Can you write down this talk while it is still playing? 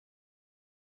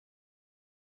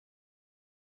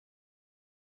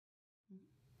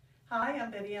Hi,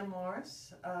 I'm Betty M.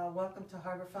 Morris. Welcome to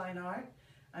Harbor Fine Art.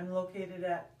 I'm located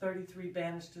at 33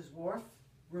 Bannister's Wharf,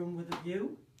 room with a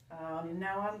view. And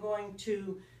now I'm going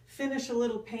to finish a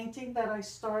little painting that I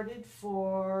started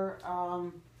for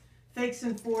Fakes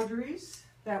and Forgeries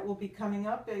that will be coming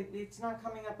up. It's not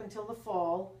coming up until the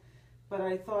fall, but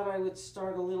I thought I would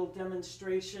start a little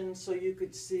demonstration so you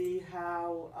could see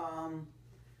how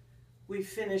we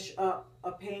finish up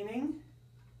a painting.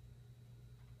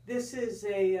 This is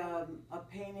a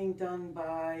painting done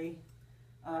by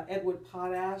Edward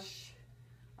Potash.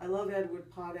 I love Edward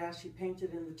Potash. He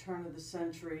painted in the turn of the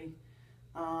century.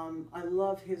 I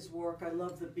love his work. I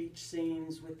love the beach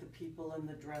scenes with the people in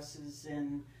the dresses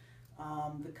and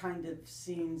the kind of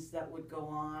scenes that would go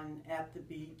on at the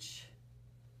beach.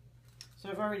 So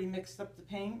I've already mixed up the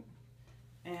paint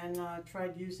and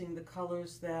tried using the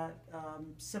colors that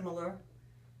similar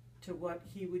to what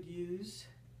he would use.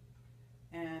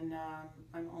 And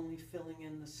I'm only filling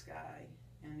in the sky,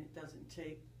 and it doesn't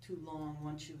take too long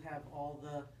once you have all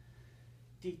the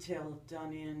detail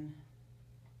done in.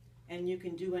 And you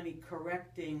can do any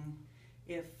correcting.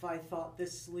 If I thought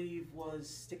this sleeve was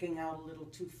sticking out a little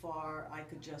too far, I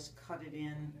could just cut it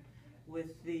in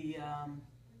with the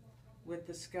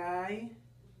sky,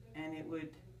 and it would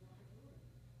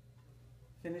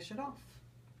finish it off.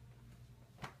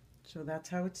 So that's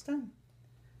how it's done.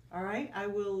 All right, I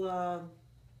will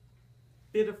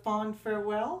bid a fond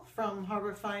farewell from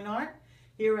Harbor Fine Art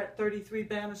here at 33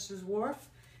 Bannister's Wharf.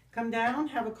 Come down,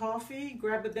 have a coffee,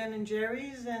 grab a Ben &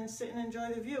 Jerry's, and sit and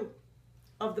enjoy the view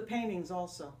of the paintings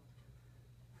also.